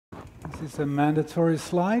This is a mandatory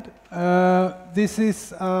slide. This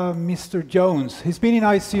is Mr. Jones. He's been in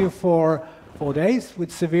ICU for 4 days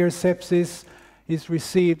with severe sepsis. He's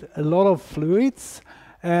received a lot of fluids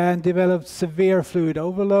and developed severe fluid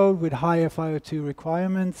overload with high FiO2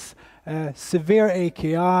 requirements, severe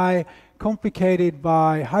AKI, complicated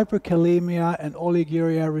by hyperkalemia and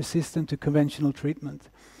oliguria resistant to conventional treatment.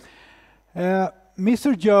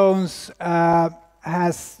 Mr. Jones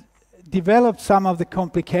has developed some of the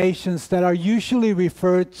complications that are usually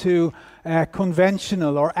referred to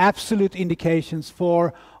conventional or absolute indications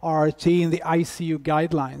for RRT in the ICU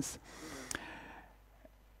guidelines.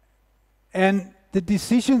 And the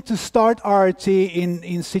decision to start RRT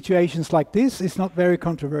in situations like this is not very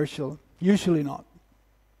controversial, usually not.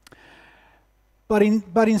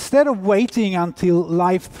 But instead of waiting until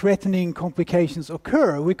life-threatening complications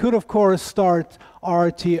occur, we could of course start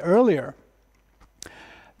RRT earlier.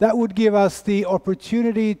 That would give us the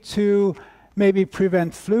opportunity to maybe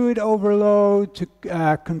prevent fluid overload, to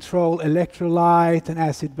control electrolyte and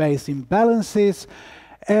acid-base imbalances,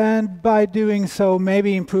 and by doing so,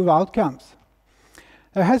 maybe improve outcomes.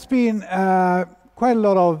 There has been quite a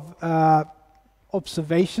lot of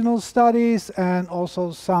observational studies and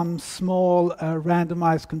also some small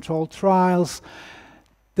randomized controlled trials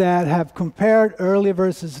that have compared early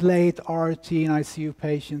versus late RRT in ICU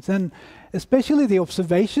patients. And especially the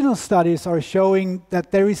observational studies are showing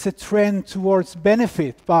that there is a trend towards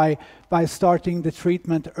benefit by starting the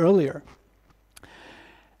treatment earlier.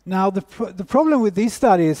 Now, the problem with these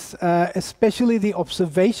studies, especially the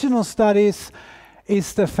observational studies,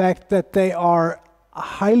 is the fact that they are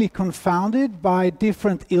highly confounded by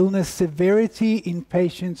different illness severity in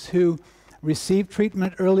patients who receive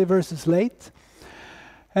treatment early versus late.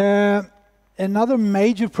 Another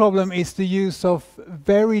major problem is the use of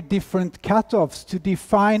very different cutoffs to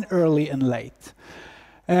define early and late.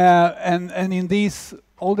 And in these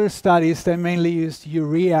older studies, they mainly used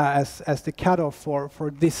urea as the cutoff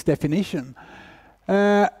for this definition.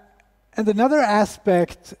 And another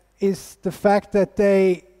aspect is the fact that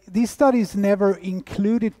these studies never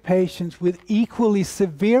included patients with equally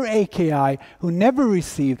severe AKI who never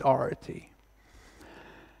received RRT.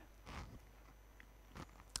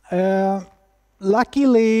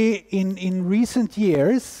 Luckily, in recent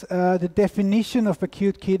years, the definition of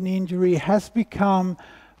acute kidney injury has become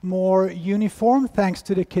more uniform thanks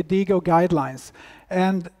to the KDIGO guidelines.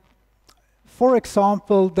 And for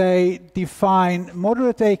example, they define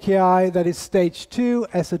moderate AKI, that is stage 2,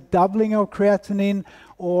 as a doubling of creatinine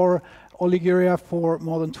or oliguria for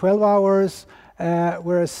more than 12 hours,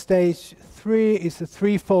 whereas stage 3 is a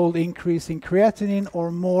threefold increase in creatinine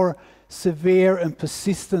or more severe and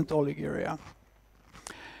persistent oliguria.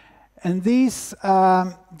 And these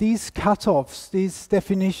cutoffs, these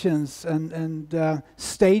definitions and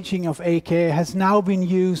staging of AKI has now been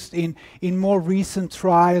used in more recent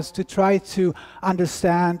trials to try to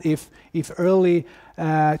understand if early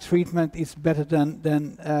treatment is better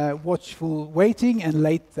than watchful waiting and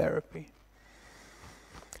late therapy.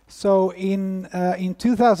 So in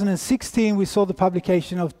 2016, we saw the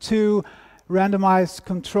publication of 2 randomized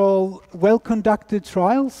control, well-conducted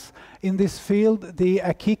trials in this field, the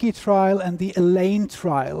AKI trial and the ELAINE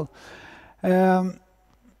trial. I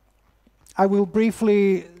will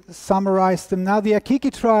briefly summarize them now. The AKI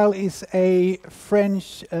trial is a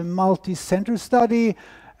French multi-center study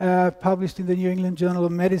published in the New England Journal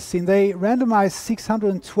of Medicine. They randomized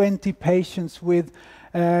 620 patients with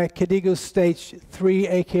KDIGO stage 3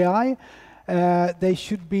 AKI. They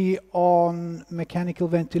should be on mechanical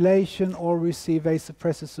ventilation or receive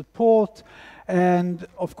vasopressor support. And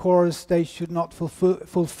of course, they should not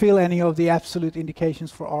fulfill any of the absolute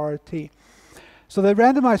indications for RRT. So they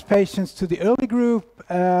randomized patients to the early group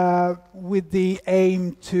with the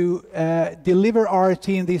aim to deliver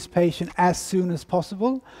RRT in this patient as soon as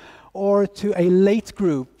possible, or to a late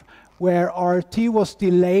group where RRT was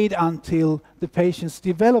delayed until the patients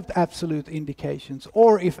developed absolute indications,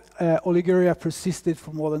 or if oliguria persisted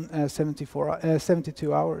for more than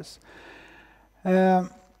 72 hours.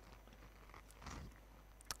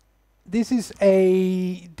 This is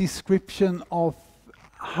a description of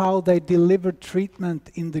how they delivered treatment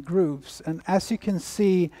in the groups. And as you can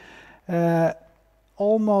see,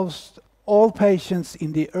 almost all patients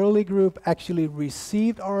in the early group actually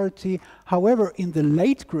received RRT. However, in the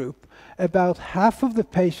late group, about half of the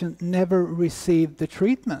patients never received the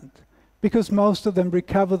treatment because most of them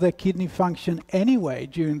recover their kidney function anyway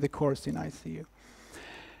during the course in ICU.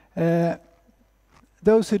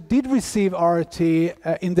 Those who did receive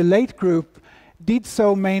RRT in the late group did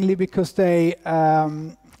so mainly because they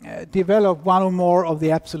developed one or more of the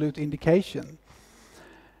absolute indication.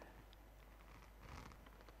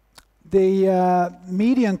 The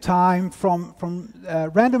median time from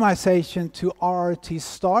randomization to RRT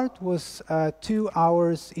start was 2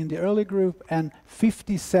 hours in the early group and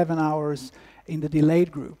 57 hours in the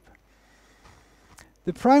delayed group.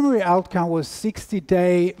 The primary outcome was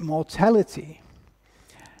 60-day mortality.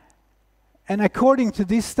 And according to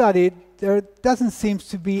this study, there doesn't seem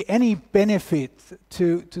to be any benefit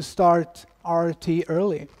to start RRT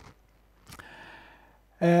early.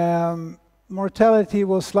 Mortality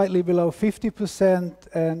was slightly below 50%,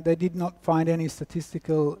 and they did not find any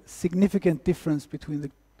statistical significant difference between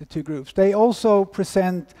the two groups. They also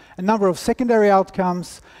present a number of secondary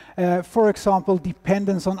outcomes, for example,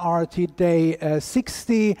 dependence on RRT day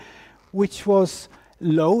 60, which was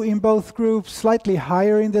low in both groups, slightly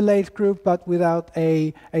higher in the late group, but without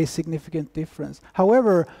a significant difference.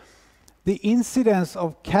 However, the incidence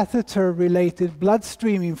of catheter-related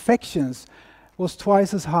bloodstream infections was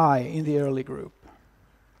twice as high in the early group.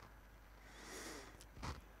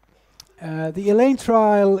 The ELAINE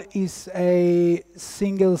trial is a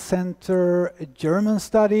single-center German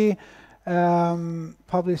study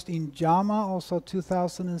published in JAMA, also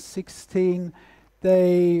 2016.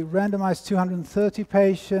 They randomized 230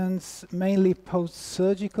 patients, mainly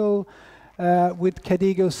post-surgical, with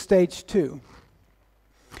KDIGO stage 2.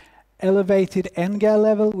 Elevated NGAL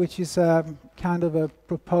level, which is kind of a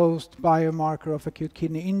proposed biomarker of acute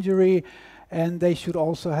kidney injury, and they should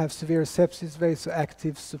also have severe sepsis,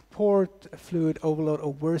 vasoactive support, fluid overload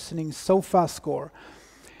or worsening SOFA score.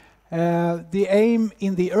 The aim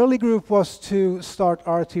in the early group was to start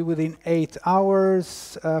RT within 8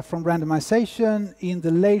 hours from randomization. In the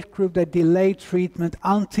late group, they delayed treatment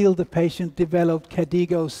until the patient developed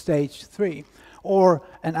KDIGO stage 3, or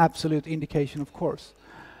an absolute indication, of course.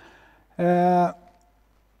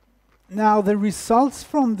 Now, the results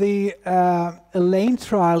from the ELAINE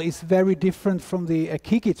trial is very different from the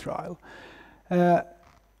AKI trial.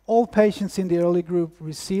 All patients in the early group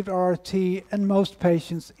received RRT, and most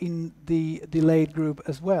patients in the delayed group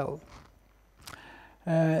as well.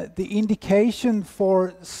 The indication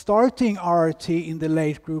for starting RRT in the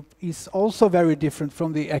late group is also very different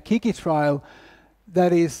from the AKI trial.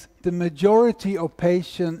 That is, the majority of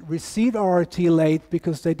patients received RRT late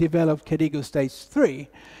because they developed KDIGO stage 3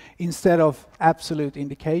 instead of absolute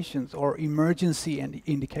indications or emergency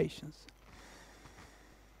indications.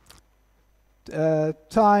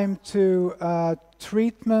 Time to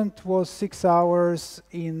treatment was 6 hours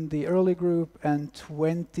in the early group and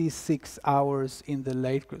 26 hours in the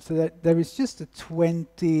late group. So that there is just a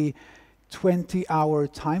 20-hour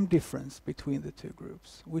time difference between the two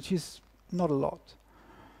groups, which is not a lot.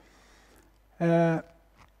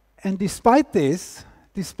 And despite this,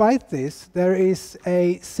 there is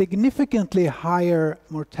a significantly higher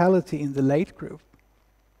mortality in the late group.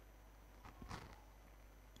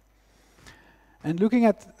 And looking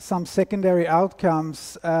at some secondary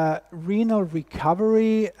outcomes, renal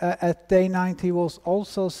recovery at day 90 was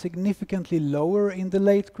also significantly lower in the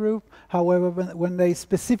late group. However, when they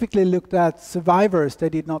specifically looked at survivors, they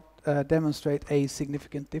did not demonstrate a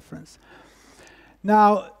significant difference.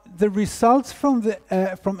 Now, the results from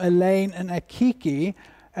ELAINE and AKI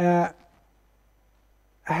have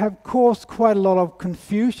caused quite a lot of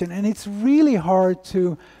confusion, and it's really hard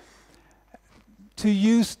to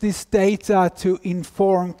use this data to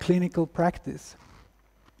inform clinical practice.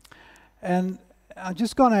 And I'm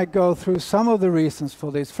just going to go through some of the reasons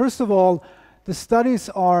for this. First of all, the studies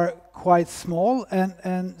are quite small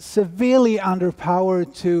and severely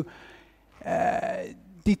underpowered to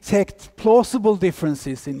detect plausible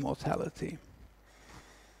differences in mortality.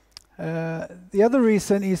 The other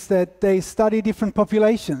reason is that they study different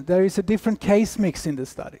populations. There is a different case mix in the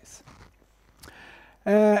studies.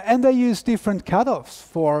 And they use different cutoffs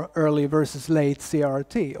for early versus late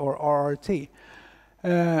CRT or RRT.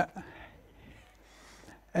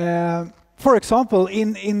 For example,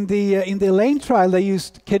 in the ELAINE trial, they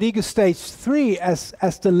used KDIGO stage 3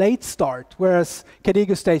 as the late start, whereas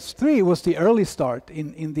KDIGO stage 3 was the early start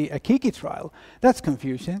in the AKI trial. That's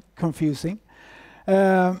confusing.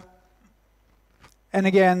 And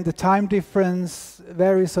again, the time difference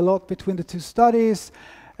varies a lot between the two studies.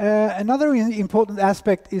 Another important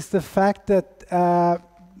aspect is the fact that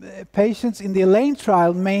patients in the ELAINE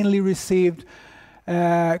trial mainly received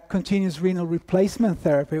continuous renal replacement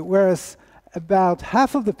therapy, whereas about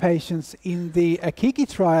half of the patients in the AKI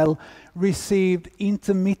trial received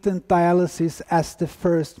intermittent dialysis as the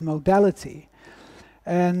first modality.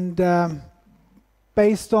 And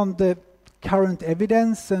based on the current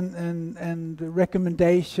evidence and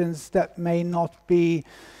recommendations, that may not be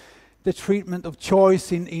the treatment of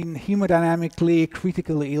choice in hemodynamically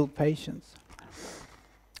critically ill patients.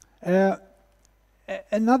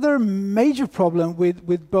 Another major problem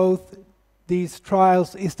with both these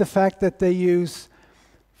trials is the fact that they use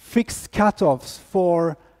fixed cutoffs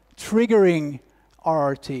for triggering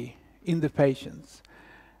RRT in the patients.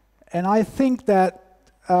 And I think that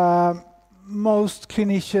most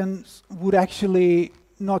clinicians would actually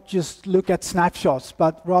not just look at snapshots,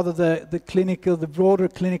 but rather the broader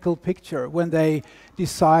clinical picture when they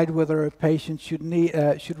decide whether a patient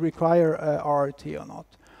should require RRT or not.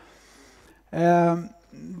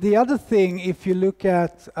 The other thing, if you look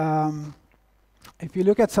at some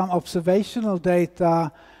observational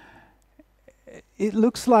data, it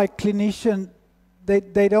looks like clinicians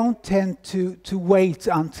they don't tend to wait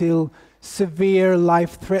until severe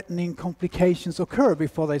life-threatening complications occur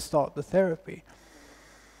before they start the therapy.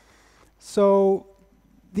 So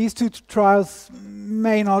these two trials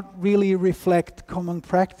may not really reflect common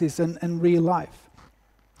practice and real life.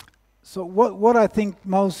 So what I think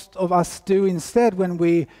most of us do instead when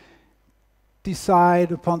we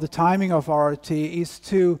decide upon the timing of RRT is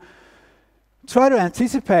to try to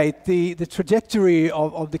anticipate the trajectory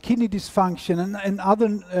of the kidney dysfunction and other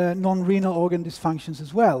non-renal organ dysfunctions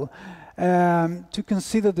as well, to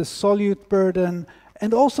consider the solute burden,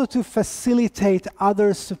 and also to facilitate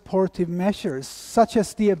other supportive measures, such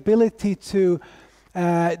as the ability to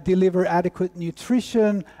deliver adequate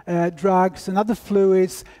nutrition, drugs and other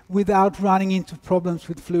fluids without running into problems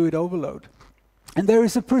with fluid overload. And there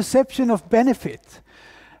is a perception of benefit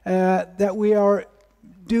that we are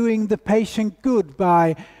doing the patient good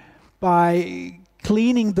by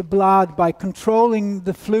cleaning the blood, by controlling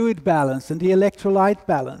the fluid balance and the electrolyte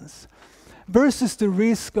balance, versus the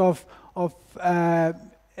risk of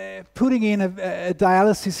putting in a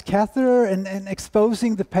dialysis catheter and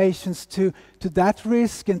exposing the patients to that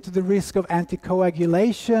risk and to the risk of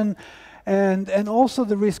anticoagulation and also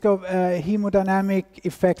the risk of hemodynamic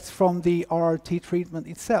effects from the RRT treatment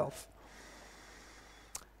itself.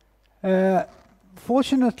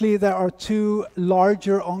 Fortunately, there are two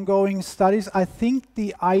larger ongoing studies. I think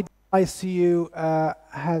the ICU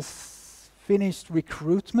has finished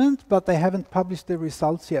recruitment, but they haven't published the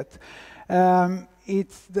results yet. They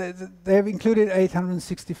have included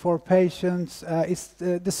 864 patients. It's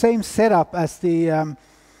the same setup as the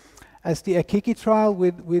AKI trial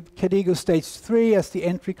with KDIGO stage 3 as the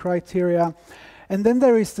entry criteria. And then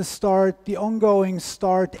there is the ongoing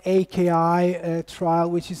START AKI trial,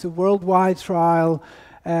 which is a worldwide trial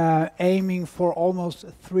aiming for almost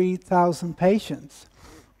 3,000 patients.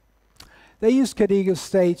 They use KDIGO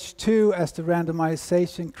stage 2 as the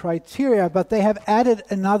randomization criteria, but they have added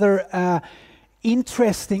another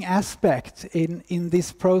interesting aspect in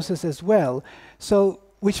this process as well. So,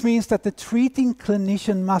 which means that the treating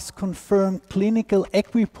clinician must confirm clinical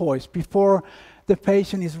equipoise before the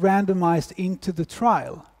patient is randomized into the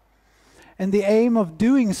trial. And the aim of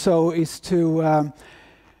doing so is to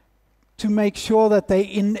make sure that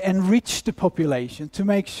they enrich the population, to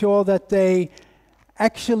make sure that they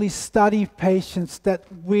actually study patients that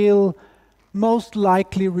will most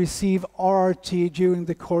likely receive RRT during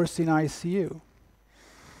the course in ICU.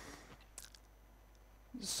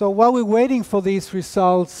 So while we're waiting for these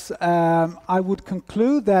results, I would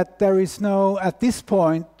conclude that there is at this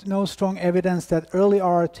point, no strong evidence that early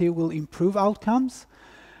RRT will improve outcomes.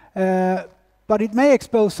 But it may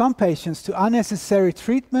expose some patients to unnecessary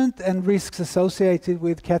treatment and risks associated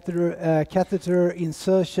with catheter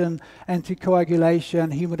insertion,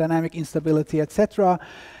 anticoagulation, hemodynamic instability, etc.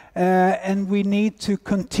 And we need to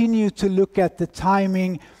continue to look at the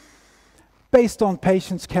timing based on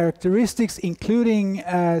patients' characteristics, including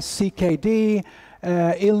CKD,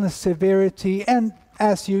 illness severity, and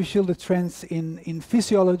as usual, the trends in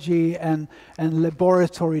physiology and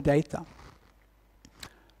laboratory data.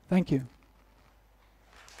 Thank you.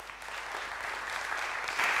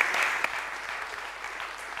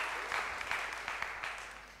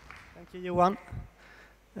 Thank you, Johan.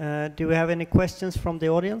 Do we have any questions from the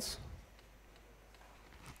audience?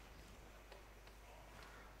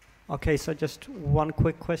 Okay, so just one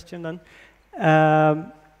quick question then.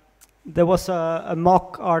 There was a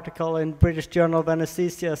mock article in British Journal of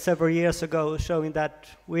Anesthesia several years ago showing that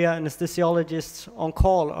we anesthesiologists on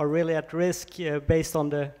call are really at risk based on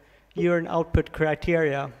the urine output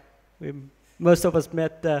criteria. Most of us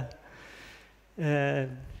met the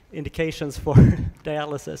indications for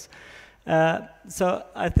dialysis. So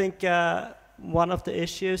I think one of the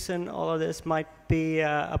issues in all of this might be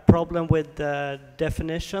a problem with the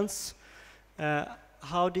definitions.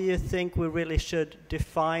 How do you think we really should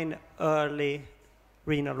define early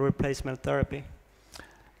renal replacement therapy?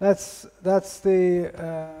 That's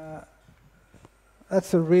a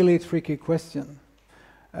really tricky question.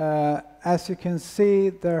 As you can see,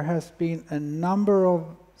 there has been a number of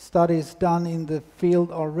studies done in the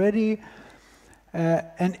field already,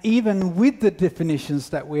 and even with the definitions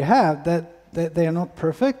that we have, that they are not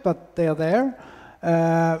perfect, but they are there.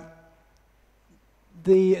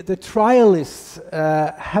 The trialists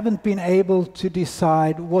haven't been able to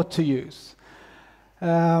decide what to use.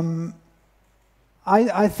 I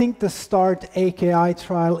think the START AKI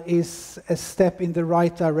trial is a step in the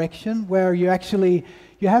right direction, where you actually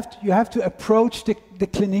you have to approach the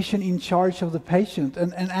clinician in charge of the patient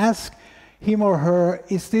and ask him or her,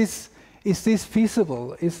 is this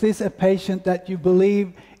feasible? Is this a patient that you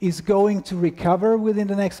believe is going to recover within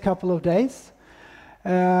the next couple of days?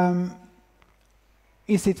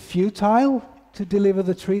 Is it futile to deliver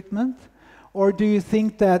the treatment? Or do you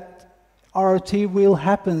think that RRT will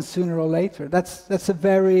happen sooner or later? That's a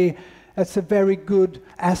very good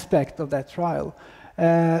aspect of that trial.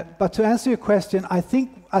 But to answer your question, I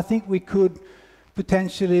think we could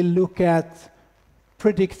potentially look at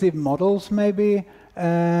predictive models maybe.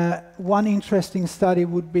 One interesting study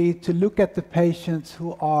would be to look at the patients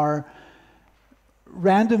who are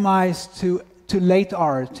randomized to late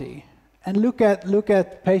RRT and look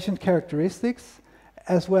at patient characteristics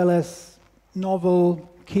as well as novel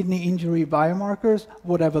kidney injury biomarkers,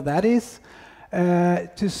 whatever that is,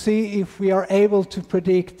 to see if we are able to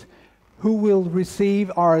predict who will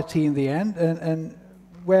receive RRT in the end and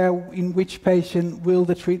in which patient will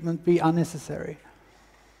the treatment be unnecessary.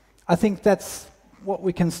 I think that's what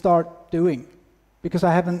we can start doing, because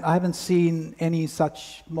I haven't seen any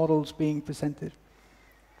such models being presented.